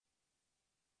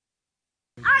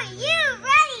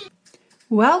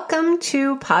Welcome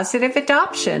to Positive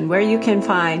Adoption, where you can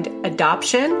find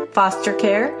adoption, foster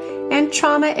care, and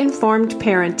trauma-informed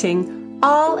parenting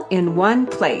all in one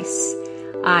place.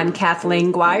 I'm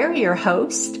Kathleen Guire, your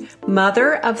host,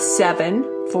 mother of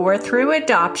 7, 4 through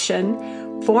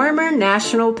adoption, former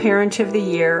National Parent of the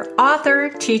Year,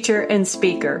 author, teacher, and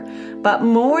speaker. But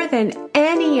more than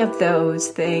any of those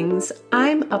things,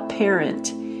 I'm a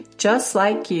parent, just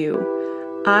like you.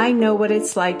 I know what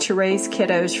it's like to raise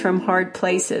kiddos from hard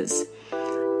places.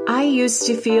 I used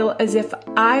to feel as if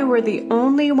I were the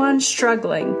only one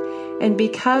struggling, and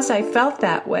because I felt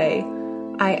that way,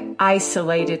 I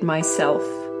isolated myself.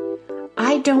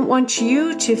 I don't want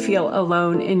you to feel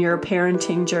alone in your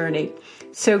parenting journey.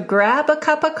 So grab a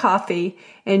cup of coffee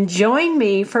and join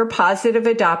me for Positive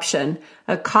Adoption,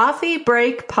 a coffee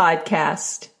break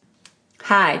podcast.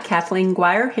 Hi, Kathleen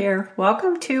Guire here.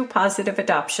 Welcome to Positive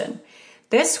Adoption.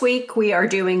 This week, we are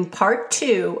doing part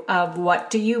 2 of What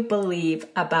Do You Believe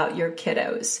About Your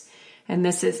Kiddos? And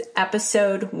this is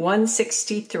episode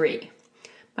 163.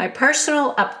 My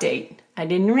personal update. I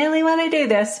didn't really want to do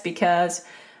this because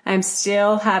I'm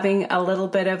still having a little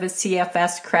bit of a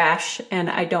CFS crash and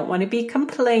I don't want to be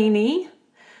complainy.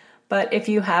 But if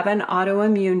you have an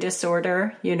autoimmune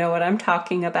disorder, you know what I'm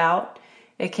talking about.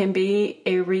 It can be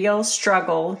a real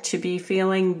struggle to be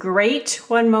feeling great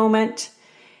one moment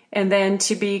and then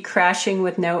to be crashing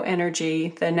with no energy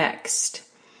the next.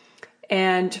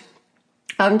 And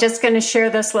I'm just going to share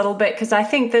this little bit because I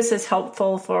think this is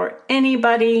helpful for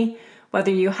anybody, whether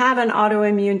you have an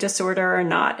autoimmune disorder or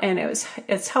not. And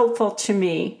it's helpful to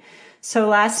me. So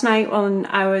last night when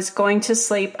I was going to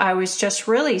sleep, I was just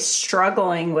really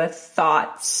struggling with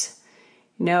thoughts.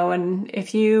 You know, and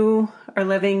if you are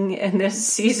living in this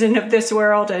season of this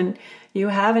world and you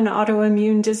have an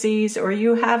autoimmune disease or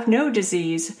you have no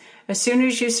disease, as soon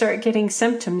as you start getting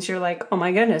symptoms, you're like, oh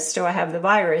my goodness, do I have the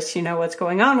virus? You know, what's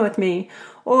going on with me?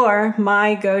 Or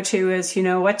my go-to is,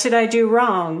 what did I do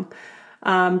wrong?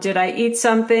 Did I eat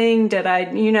something?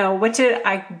 What did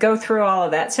I go through all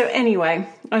of that? So anyway,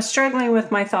 I was struggling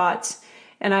with my thoughts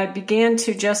and I began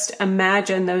to just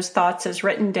imagine those thoughts as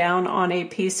written down on a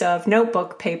piece of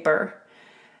notebook paper.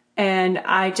 And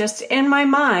I just, in my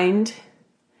mind,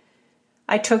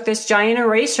 I took this giant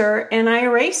eraser and I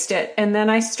erased it. And then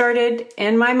I started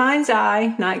in my mind's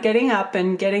eye, not getting up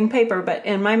and getting paper, but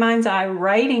in my mind's eye,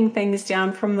 writing things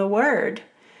down from the Word.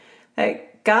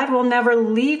 That God will never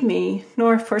leave me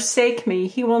nor forsake me.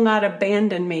 He will not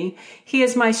abandon me. He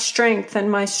is my strength and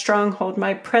my stronghold,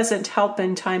 my present help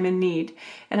in time of need.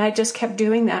 And I just kept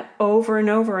doing that over and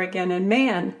over again. And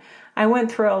man, I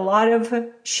went through a lot of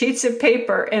sheets of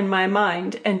paper in my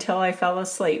mind until I fell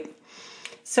asleep.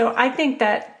 So I think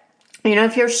that,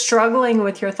 if you're struggling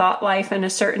with your thought life in a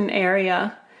certain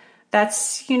area,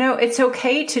 that's, it's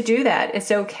okay to do that.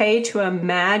 It's okay to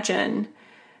imagine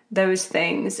those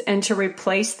things and to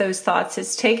replace those thoughts.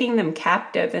 It's taking them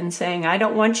captive and saying, I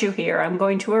don't want you here. I'm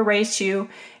going to erase you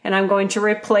and I'm going to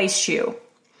replace you.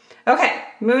 Okay,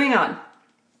 moving on.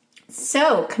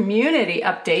 So, community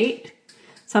update.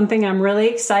 Something I'm really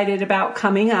excited about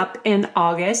coming up in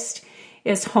August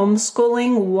is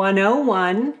Homeschooling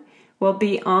 101. We'll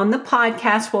be on the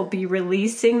podcast. We'll be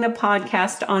releasing the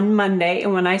podcast on Monday.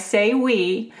 And when I say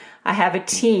we, I have a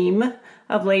team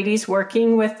of ladies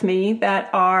working with me that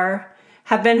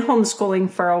have been homeschooling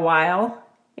for a while.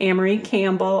 Amory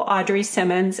Campbell, Audrey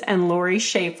Simmons, and Lori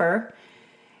Schaefer.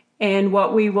 And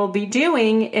what we will be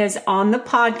doing is on the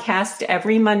podcast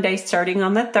every Monday starting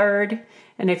on the 3rd.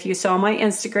 And if you saw my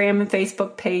Instagram and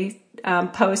Facebook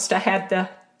post, I had the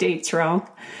dates wrong.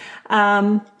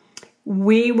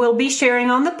 We will be sharing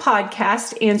on the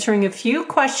podcast, answering a few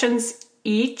questions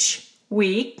each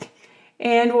week,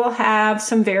 and we'll have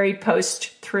some varied posts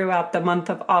throughout the month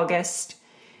of August.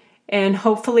 And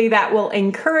hopefully that will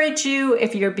encourage you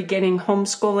if you're beginning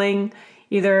homeschooling.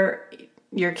 Either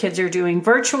your kids are doing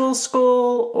virtual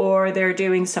school or they're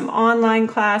doing some online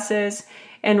classes.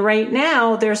 And right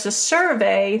now there's a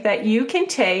survey that you can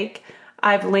take.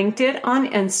 I've linked it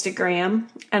on Instagram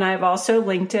and I've also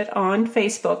linked it on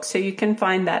Facebook, so you can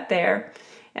find that there.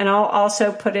 And I'll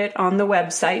also put it on the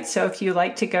website. So if you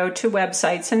like to go to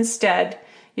websites instead,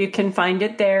 you can find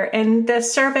it there. And the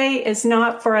survey is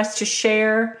not for us to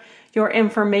share your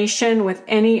information with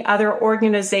any other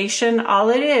organization. All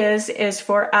it is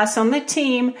for us on the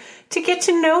team to get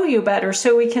to know you better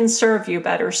so we can serve you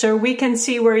better, so we can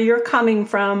see where you're coming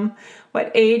from,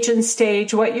 what age and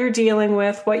stage, what you're dealing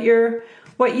with, what you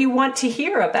want to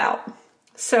hear about.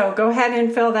 So go ahead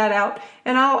and fill that out.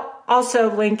 And I'll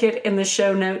also link it in the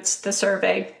show notes, the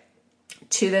survey,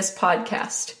 to this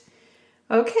podcast.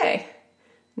 Okay.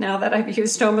 now that I've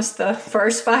used almost the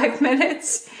first 5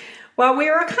 minutes? Well,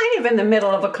 we were kind of in the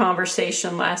middle of a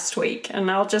conversation last week, and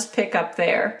I'll just pick up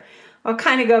there. I'll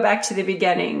kind of go back to the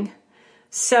beginning.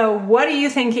 So what are you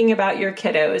thinking about your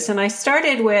kiddos? And I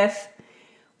started with,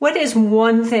 what is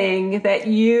one thing that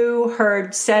you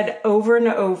heard said over and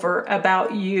over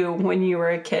about you when you were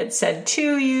a kid? Said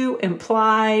to you,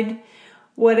 implied,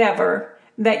 whatever,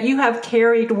 that you have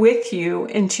carried with you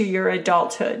into your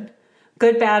adulthood,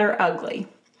 good, bad, or ugly.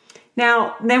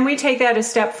 Now, then we take that a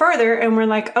step further and we're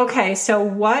like, okay, so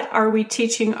what are we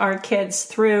teaching our kids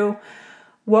through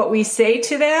what we say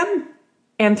to them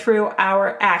and through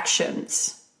our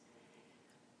actions?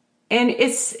 And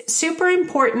it's super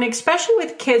important, especially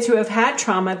with kids who have had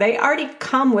trauma. They already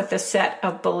come with a set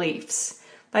of beliefs.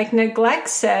 Like neglect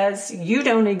says, you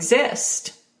don't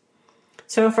exist.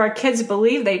 So if our kids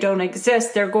believe they don't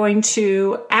exist, they're going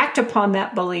to act upon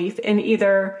that belief and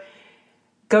either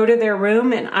go to their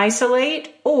room and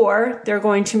isolate, or they're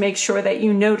going to make sure that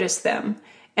you notice them.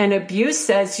 And abuse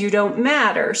says you don't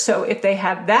matter. So if they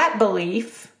have that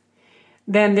belief,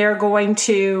 then they're going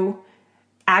to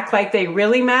act like they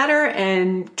really matter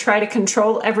and try to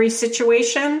control every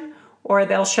situation, or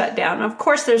they'll shut down. Of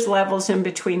course, there's levels in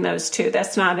between those two.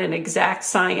 That's not an exact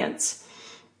science.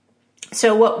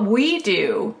 So what we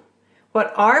do,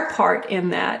 what our part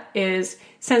in that is,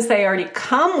 since they already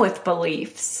come with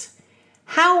beliefs,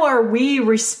 how are we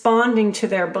responding to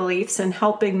their beliefs and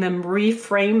helping them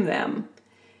reframe them?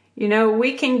 You know,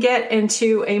 we can get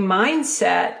into a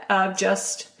mindset of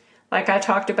just, like I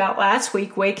talked about last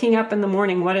week, waking up in the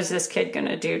morning, what is this kid going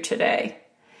to do today?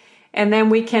 And then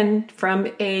we can, from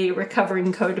a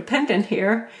recovering codependent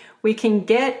here, we can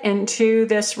get into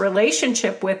this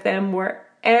relationship with them where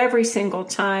every single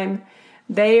time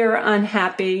they are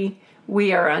unhappy,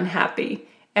 we are unhappy.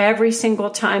 Every single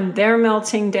time they're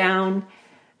melting down,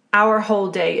 our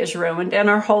whole day is ruined and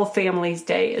our whole family's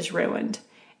day is ruined.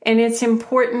 And it's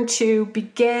important to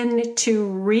begin to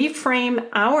reframe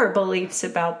our beliefs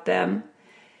about them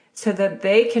so that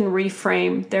they can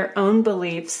reframe their own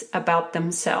beliefs about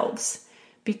themselves,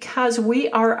 because we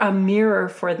are a mirror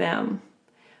for them.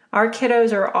 Our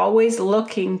kiddos are always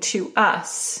looking to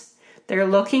us. They're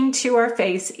looking to our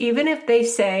face, even if they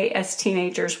say as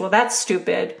teenagers, well, that's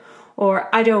stupid,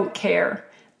 or I don't care.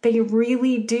 They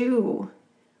really do,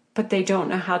 but they don't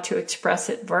know how to express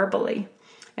it verbally.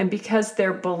 And because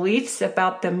their beliefs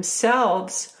about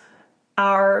themselves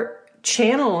are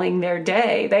channeling their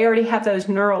day, they already have those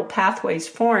neural pathways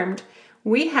formed.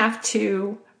 We have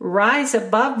to rise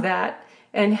above that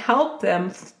and help them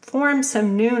form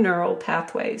some new neural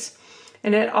pathways.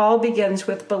 And it all begins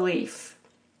with belief.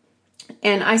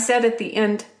 And I said at the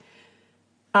end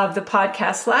of the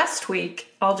podcast last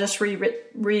week, I'll just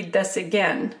read this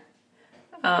again.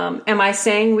 Am I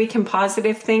saying we can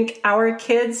positive think our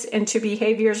kids into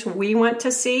behaviors we want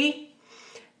to see?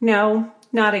 No,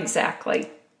 not exactly.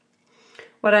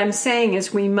 What I'm saying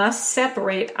is we must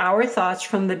separate our thoughts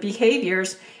from the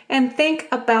behaviors and think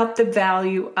about the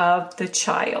value of the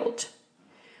child.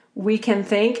 We can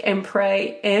think and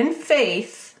pray in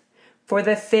faith for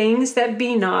the things that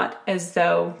be not as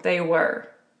though they were.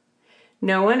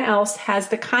 No one else has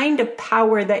the kind of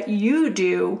power that you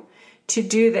do to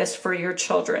do this for your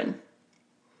children.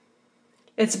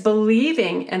 It's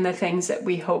believing in the things that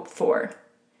we hope for.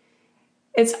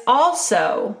 It's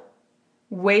also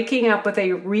waking up with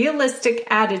a realistic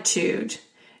attitude,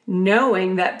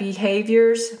 knowing that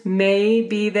behaviors may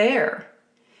be there.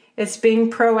 It's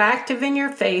being proactive in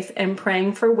your faith and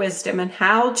praying for wisdom and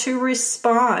how to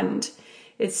respond.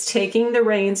 It's taking the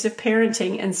reins of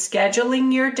parenting and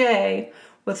scheduling your day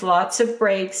with lots of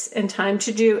breaks and time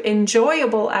to do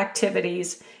enjoyable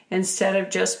activities instead of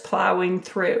just plowing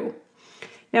through.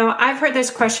 Now, I've heard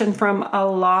this question from a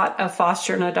lot of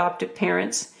foster and adoptive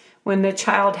parents when the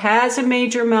child has a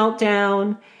major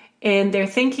meltdown and they're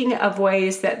thinking of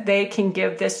ways that they can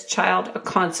give this child a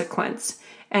consequence.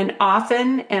 And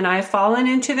often, and I've fallen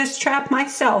into this trap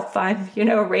myself, I'm,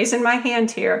 raising my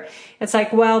hand here. It's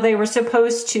like, well, they were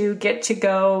supposed to get to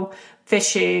go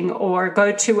fishing or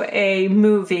go to a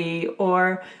movie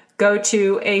or go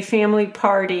to a family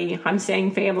party. I'm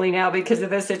saying family now because of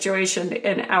the situation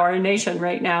in our nation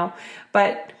right now.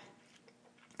 But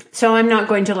so I'm not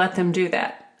going to let them do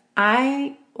that.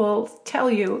 I will tell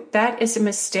you that is a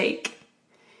mistake.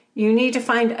 You need to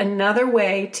find another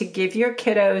way to give your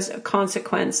kiddos a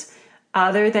consequence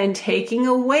other than taking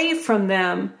away from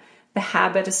them the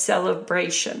habit of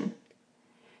celebration.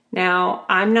 Now,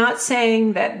 I'm not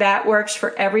saying that that works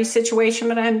for every situation,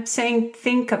 but I'm saying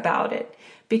think about it.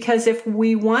 Because if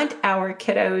we want our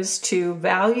kiddos to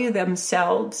value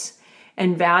themselves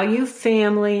and value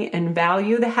family and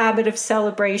value the habit of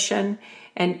celebration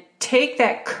and take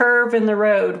that curve in the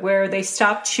road where they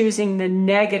stop choosing the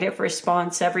negative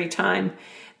response every time,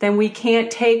 then we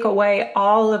can't take away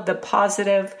all of the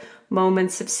positive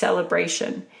moments of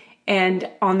celebration. And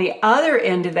on the other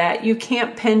end of that, you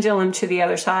can't pendulum to the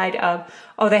other side of,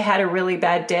 oh, they had a really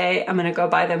bad day, I'm going to go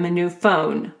buy them a new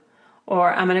phone,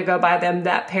 or I'm going to go buy them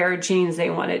that pair of jeans they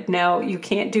wanted. No, you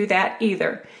can't do that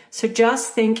either. So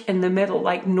just think in the middle,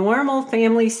 like normal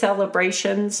family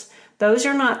celebrations, those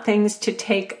are not things to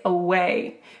take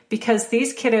away, because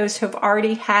these kiddos have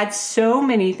already had so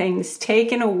many things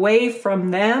taken away from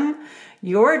them.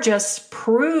 You're just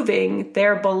proving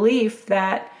their belief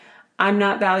that I'm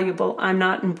not valuable, I'm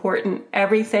not important,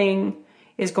 everything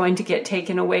is going to get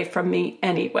taken away from me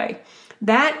anyway.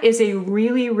 That is a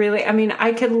really,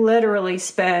 I could literally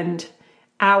spend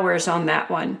hours on that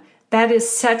one. That is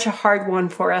such a hard one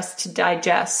for us to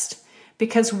digest,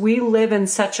 because we live in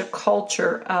such a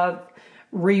culture of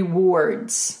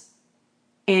rewards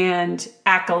and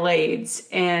accolades,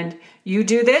 and you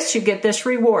do this, you get this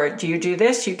reward. You do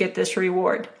this, you get this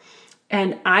reward.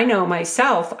 And I know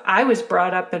myself, I was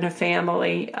brought up in a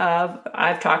family of,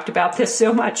 I've talked about this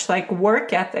so much, like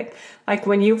work ethic. Like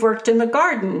when you've worked in the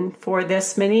garden for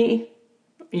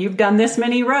you've done this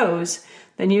many rows,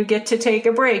 then you get to take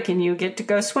a break and you get to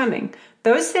go swimming.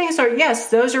 Those things are, yes,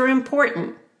 those are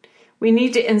important. We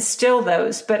need to instill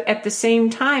those. But at the same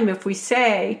time, if we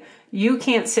say you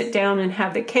can't sit down and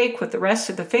have the cake with the rest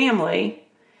of the family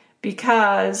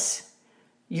because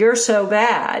you're so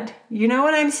bad. You know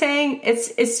what I'm saying?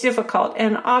 It's difficult.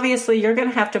 And obviously you're going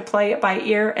to have to play it by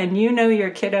ear, and you know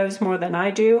your kiddos more than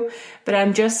I do. But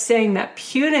I'm just saying that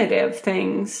punitive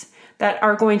things that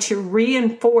are going to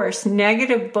reinforce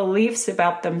negative beliefs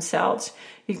about themselves,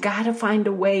 you got to find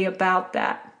a way about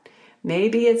that.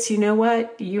 Maybe it's, you know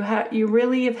what? You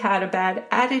really have had a bad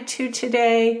attitude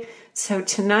today. So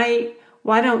tonight,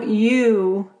 why don't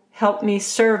you help me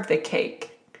serve the cake?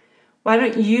 Why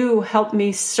don't you help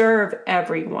me serve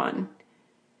everyone?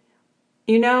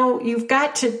 You know, you've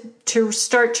got to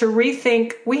start to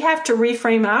rethink. We have to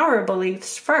reframe our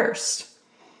beliefs first.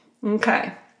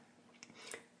 Okay.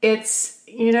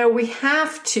 We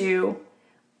have to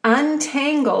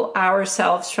untangle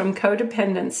ourselves from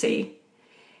codependency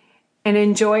and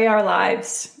enjoy our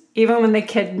lives, even when the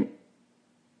kid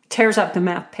tears up the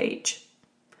math page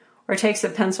or takes a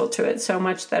pencil to it so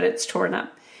much that it's torn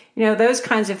up. You know, those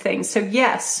kinds of things. So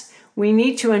yes, we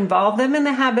need to involve them in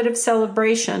the habit of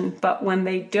celebration, but when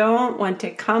they don't want to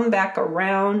come back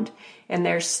around and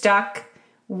they're stuck,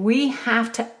 we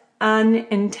have to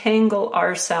unentangle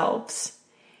ourselves.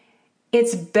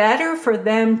 It's better for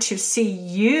them to see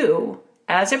you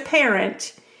as a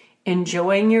parent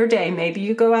enjoying your day. Maybe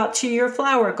you go out to your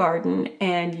flower garden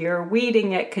and you're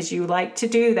weeding it because you like to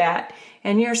do that,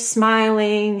 and you're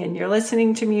smiling and you're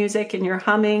listening to music and you're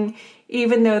humming,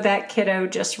 even though that kiddo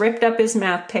just ripped up his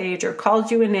math page or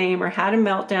called you a name or had a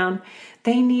meltdown.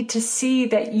 They need to see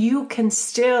that you can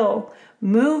still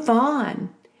move on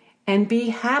and be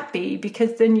happy,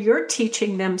 because then you're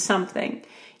teaching them something.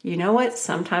 You know what?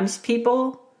 Sometimes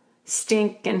people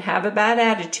stink and have a bad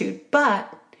attitude,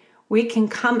 but we can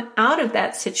come out of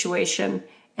that situation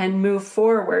and move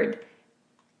forward.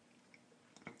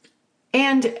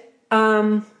 And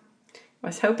I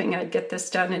was hoping I'd get this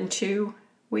done in 2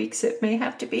 weeks. It may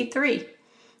have to be 3,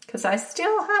 because I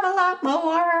still have a lot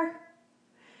more.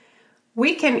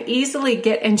 We can easily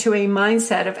get into a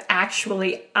mindset of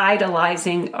actually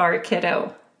idolizing our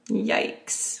kiddo.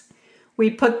 Yikes. We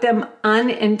put them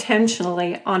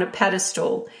unintentionally on a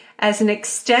pedestal as an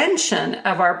extension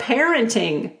of our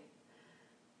parenting.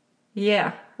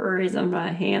 Yeah, raising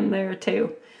my hand there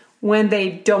too. When they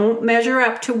don't measure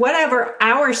up to whatever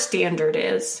our standard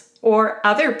is, or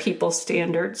other people's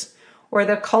standards, or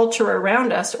the culture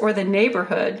around us, or the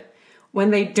neighborhood,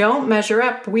 when they don't measure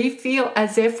up, we feel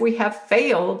as if we have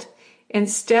failed,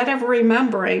 instead of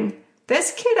remembering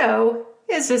this kiddo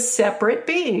is a separate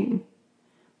being.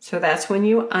 So that's when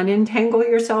you unentangle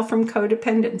yourself from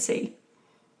codependency.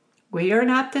 We are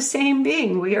not the same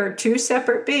being. We are 2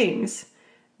 separate beings.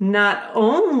 Not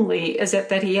only is it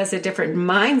that he has a different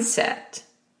mindset,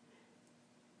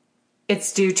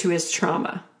 it's due to his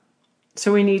trauma.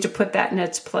 So we need to put that in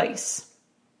its place.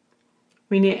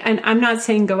 And I'm not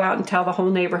saying go out and tell the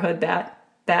whole neighborhood that.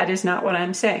 That is not what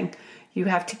I'm saying. You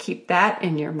have to keep that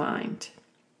in your mind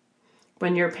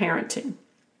when you're parenting.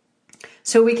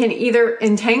 So we can either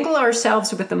entangle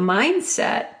ourselves with the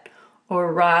mindset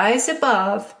or rise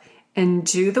above and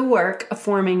do the work of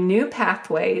forming new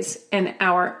pathways in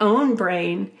our own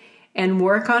brain and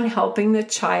work on helping the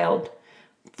child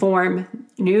form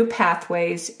new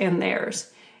pathways in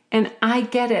theirs. And I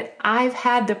get it. I've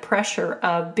had the pressure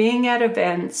of being at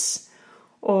events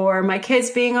or my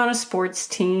kids being on a sports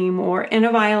team or in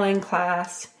a violin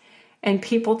class and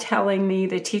people telling me,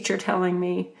 the teacher telling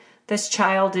me, this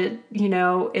child,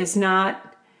 is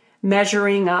not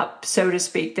measuring up, so to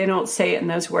speak. They don't say it in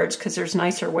those words because there's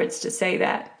nicer words to say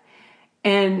that.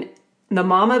 And the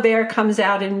mama bear comes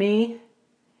out in me.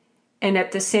 And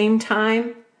at the same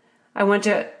time, I want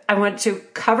to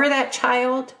cover that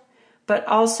child, but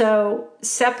also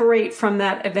separate from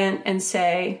that event and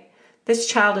say, this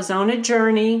child is on a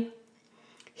journey.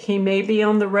 He may be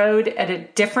on the road at a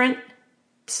different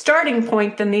starting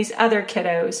point than these other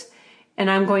kiddos. And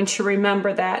I'm going to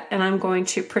remember that, and I'm going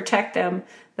to protect them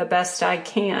the best I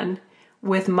can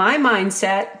with my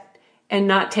mindset and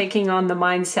not taking on the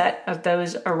mindset of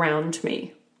those around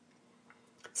me.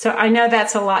 So I know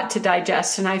that's a lot to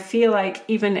digest, and I feel like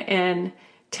even in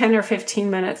 10 or 15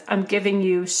 minutes, I'm giving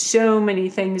you so many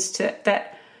things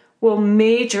that will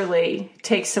majorly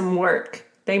take some work.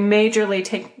 They majorly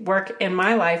take work in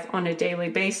my life on a daily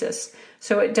basis.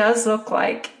 So it does look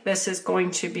like this is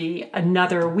going to be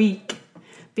another week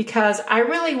because I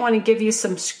really want to give you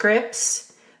some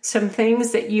scripts, some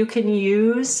things that you can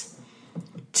use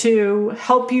to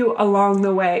help you along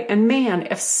the way. And man,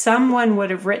 if someone would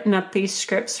have written up these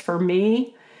scripts for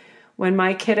me when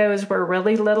my kiddos were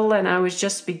really little and I was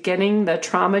just beginning the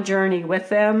trauma journey with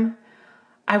them,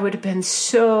 I would have been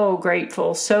so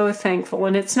grateful, so thankful.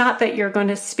 And it's not that you're going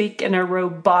to speak in a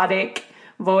robotic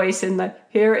voice and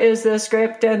here is the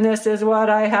script and this is what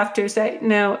I have to say.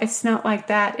 No, it's not like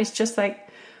that. It's just like,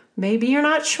 maybe you're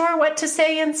not sure what to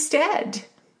say instead.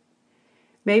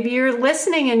 Maybe you're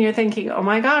listening and you're thinking, oh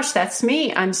my gosh, that's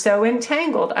me. I'm so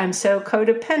entangled. I'm so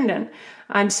codependent.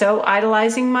 I'm so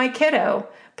idolizing my kiddo,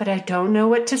 but I don't know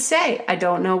what to say. I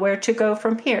don't know where to go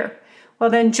from here.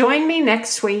 Well, then join me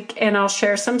next week and I'll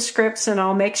share some scripts and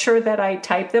I'll make sure that I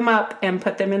type them up and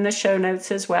put them in the show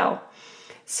notes as well.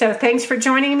 So thanks for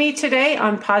joining me today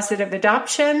on Positive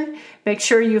Adoption. Make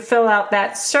sure you fill out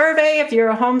that survey if you're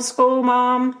a homeschool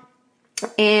mom,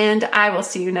 and I will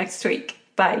see you next week.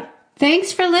 Bye.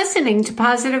 Thanks for listening to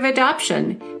Positive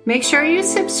Adoption. Make sure you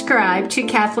subscribe to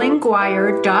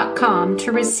KathleenGuire.com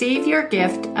to receive your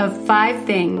gift of 5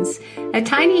 things, a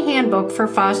tiny handbook for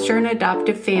foster and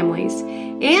adoptive families,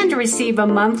 and receive a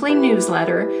monthly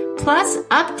newsletter, plus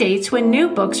updates when new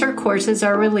books or courses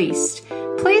are released.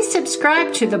 Please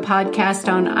subscribe to the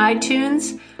podcast on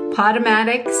iTunes,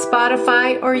 Podomatic,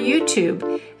 Spotify, or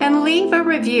YouTube, and leave a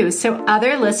review so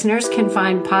other listeners can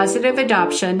find Positive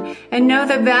Adoption and know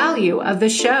the value of the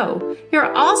show.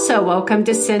 You're also welcome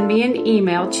to send me an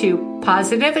email to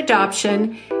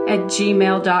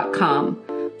positiveadoption@gmail.com.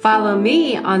 Follow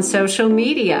me on social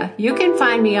media. You can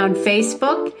find me on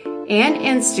Facebook and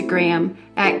Instagram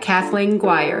at Kathleen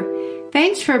Guire.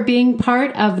 Thanks for being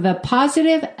part of the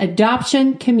Positive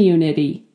Adoption community.